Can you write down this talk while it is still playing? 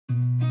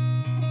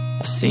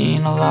I've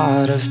seen a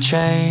lot of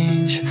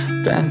change,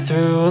 been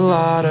through a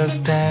lot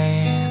of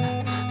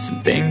pain.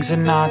 Some things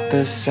are not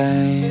the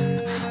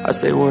same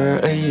as they were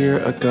a year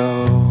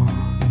ago,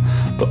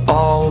 but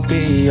all will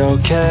be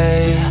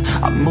okay.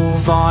 I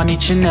move on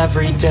each and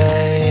every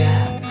day.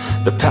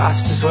 The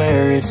past is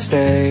where it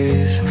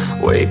stays,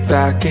 way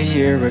back a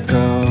year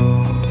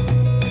ago.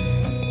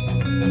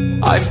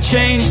 I've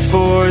changed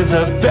for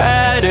the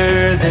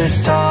better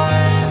this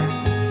time.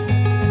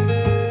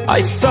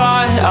 I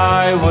thought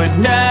I would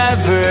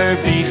never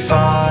be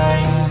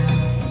fine.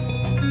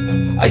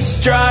 I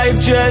strive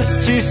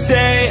just to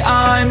say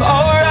I'm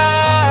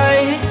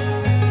alright,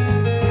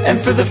 and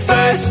for the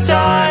first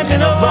time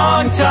in a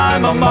long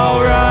time I'm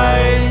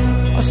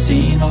alright. I've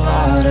seen a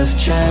lot of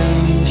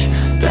change,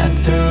 been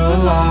through a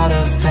lot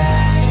of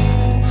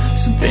pain.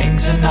 Some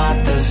things are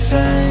not the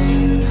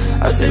same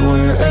as they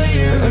were a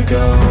year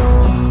ago,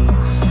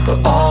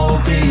 but all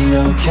will be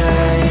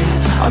okay.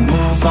 I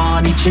move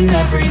on each and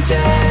every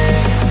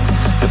day.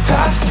 The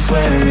past is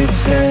where it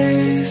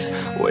stays,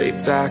 way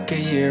back a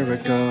year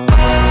ago.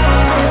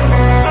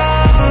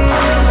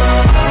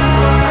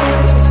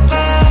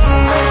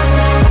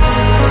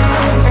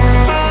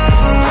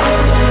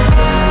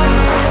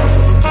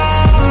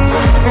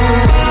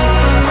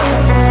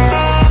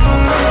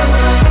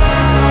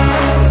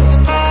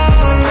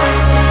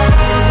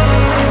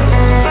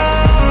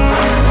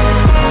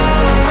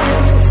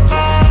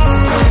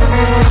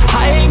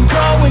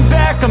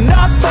 I'm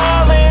not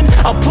falling,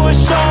 I'll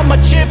push all my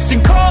chips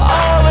and call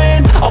all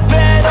in. I'll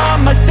bet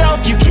on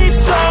myself, you keep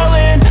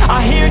stalling.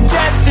 I hear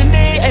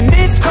destiny and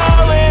it's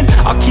calling.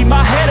 I'll keep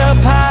my head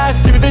up high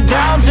through the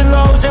downs and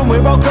lows, and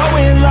where I'll go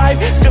in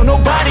life still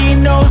nobody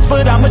knows,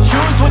 but I'ma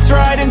choose what's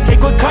right and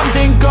take what comes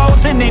and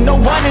goes. And ain't no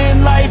one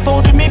in life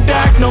holding me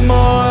back no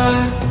more.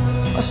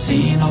 I've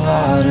seen a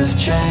lot of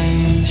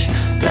change,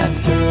 been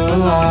through a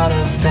lot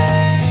of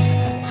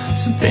pain.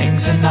 Some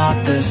things are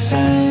not the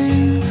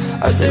same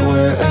as they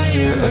were a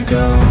year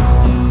ago,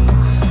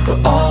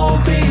 but all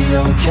will be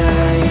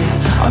okay.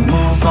 I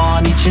move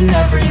on each and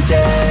every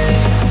day.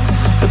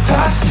 The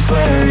past is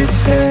where it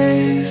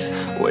stays,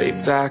 way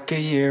back a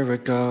year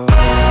ago.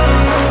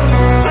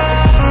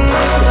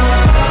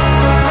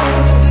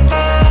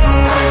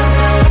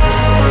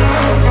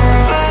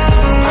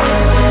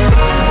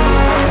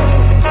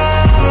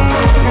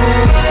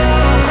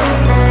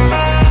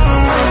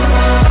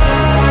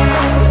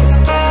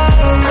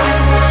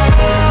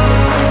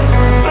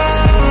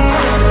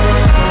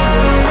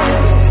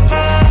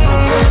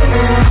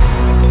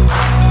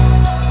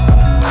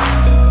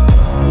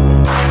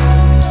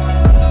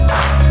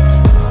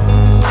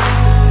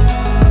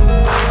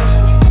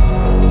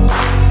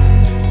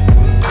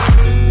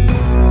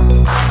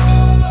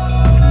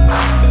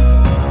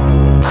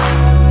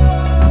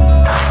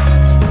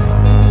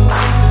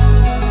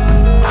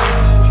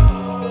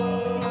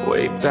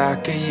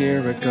 Back a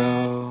year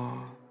ago.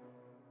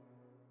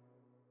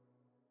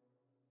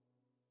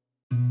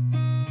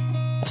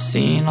 I've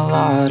seen a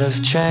lot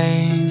of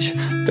change,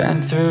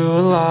 been through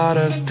a lot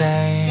of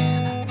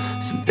pain.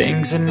 Some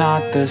things are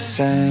not the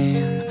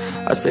same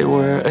as they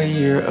were a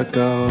year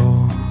ago,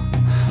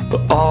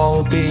 but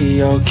all will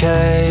be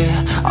okay.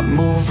 I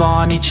move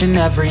on each and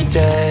every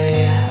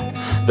day.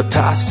 The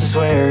past is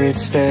where it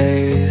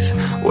stays,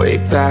 way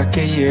back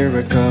a year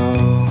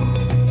ago.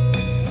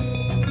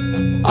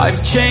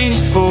 I've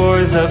changed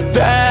for the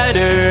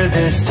better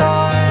this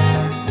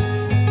time.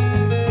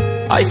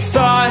 I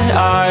thought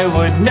I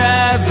would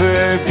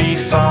never be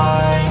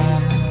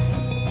fine.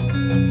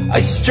 I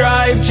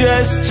strive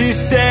just to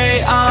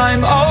say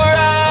I'm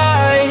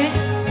alright,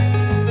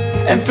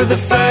 and for the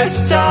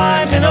first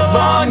time in a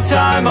long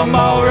time I'm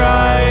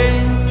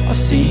alright. I've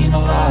seen a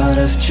lot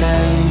of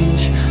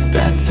change,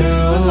 been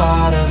through a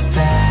lot of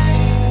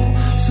pain.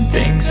 Some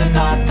things are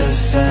not the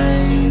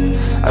same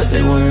as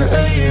they were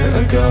a year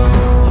ago,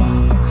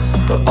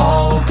 but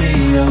all will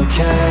be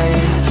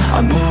okay.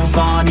 I move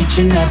on each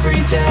and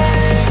every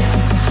day.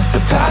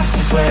 The past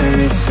is where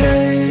it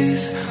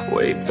stays,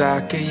 way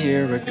back a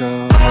year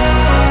ago.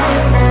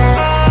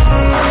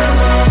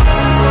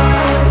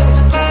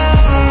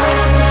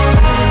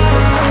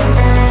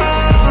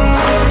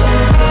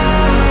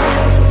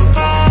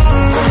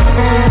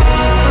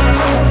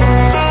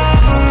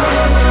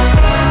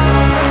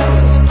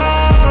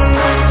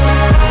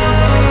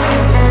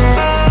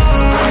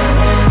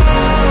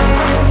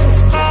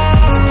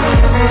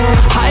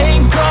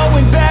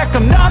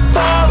 I'm not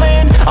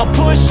falling, I'll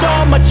push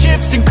all my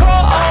chips and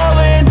call all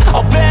in.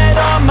 I'll bet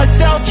on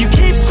myself, you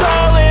keep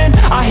stalling.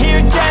 I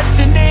hear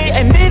destiny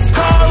and it's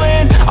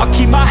calling. I'll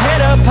keep my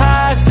head up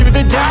high through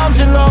the downs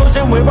and lows,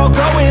 and where I'll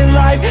go in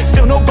life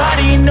still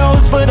nobody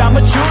knows, but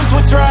I'ma choose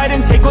what's right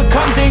and take what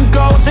comes and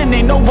goes. And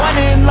ain't no one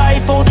in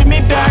life holding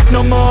me back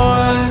no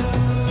more.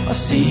 I've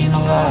seen a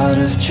lot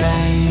of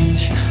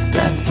change,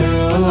 been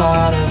through a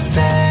lot of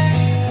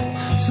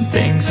pain. Some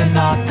things are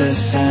not the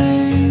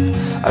same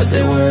as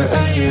they were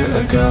a year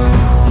ago,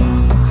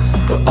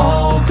 but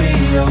all will be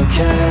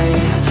okay.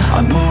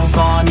 I move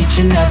on each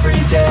and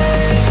every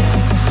day.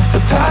 The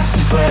past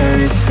is where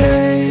it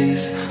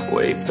stays,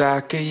 way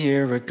back a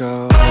year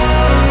ago.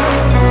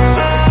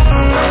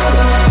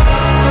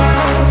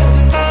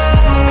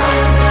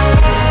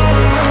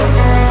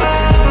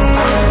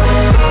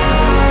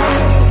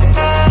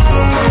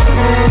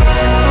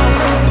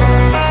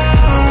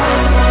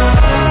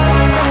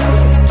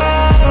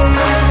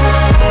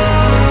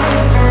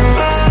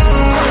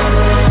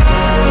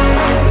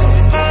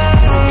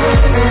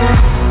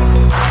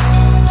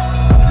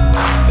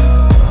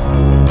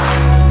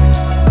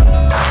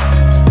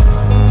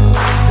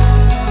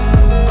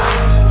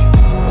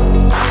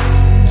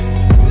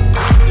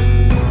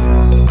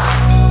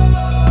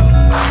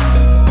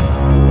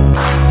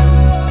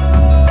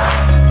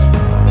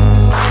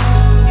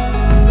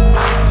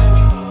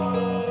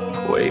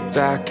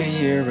 Back a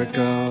year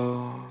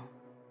ago.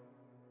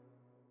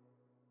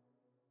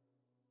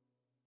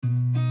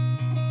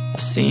 I've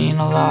seen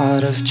a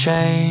lot of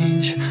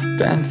change,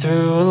 been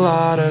through a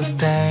lot of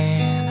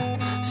pain.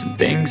 Some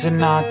things are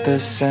not the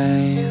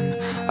same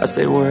as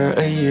they were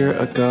a year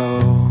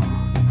ago,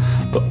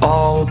 but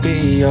all will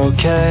be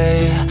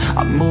okay.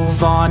 I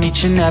move on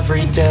each and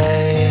every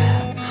day.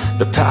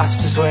 The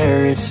past is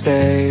where it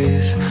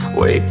stays,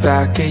 way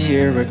back a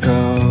year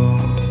ago.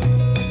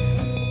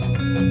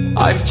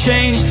 I've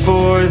changed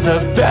for the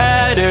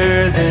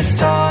better this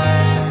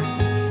time.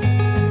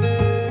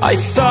 I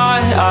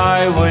thought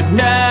I would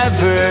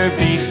never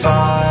be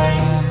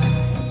fine.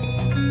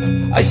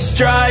 I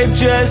strive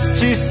just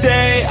to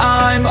say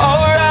I'm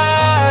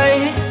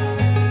alright,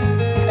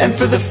 and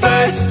for the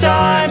first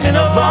time in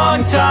a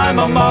long time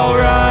I'm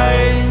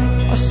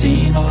alright. I've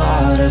seen a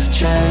lot of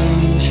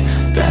change,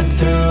 been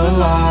through a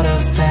lot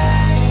of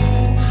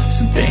pain.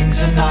 Some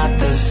things are not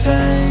the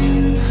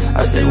same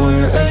as they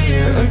were a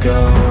year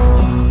ago,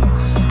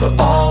 but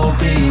all will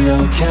be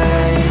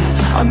okay.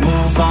 I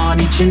move on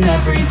each and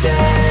every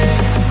day.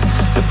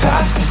 The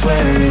past is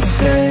where it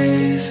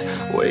stays,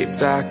 way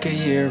back a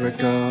year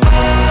ago.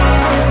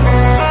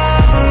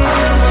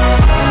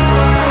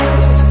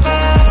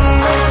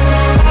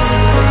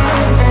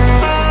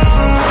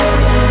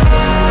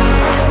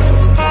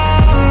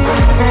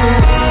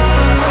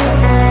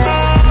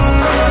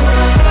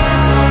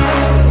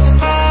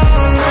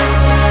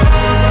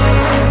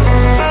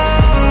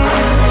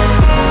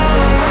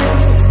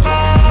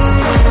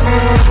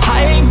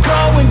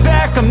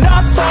 I'm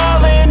not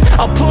falling,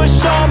 I'll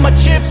push all my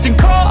chips and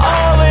call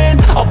all in.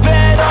 I'll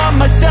bet on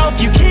myself,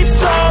 you keep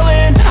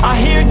stalling. I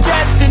hear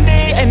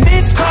destiny and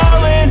it's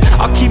calling.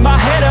 I'll keep my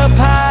head up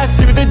high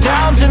through the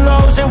downs and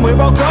lows, and we're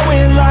all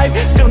going life.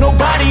 Still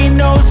nobody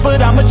knows,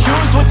 but I'ma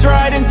choose what's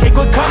right and take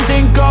what comes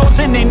and goes.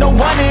 And ain't no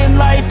one in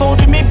life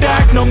holding me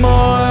back no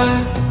more.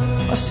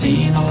 I've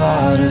seen a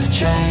lot of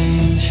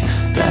change,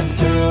 been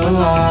through a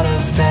lot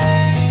of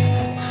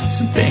pain.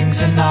 Some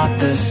things are not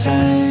the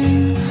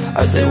same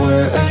as they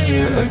were a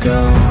year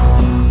ago,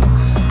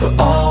 but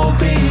all will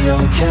be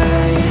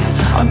okay.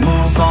 I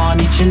move on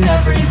each and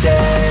every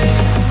day.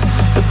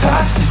 The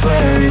past is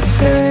where it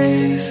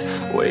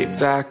stays, way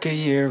back a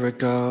year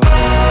ago.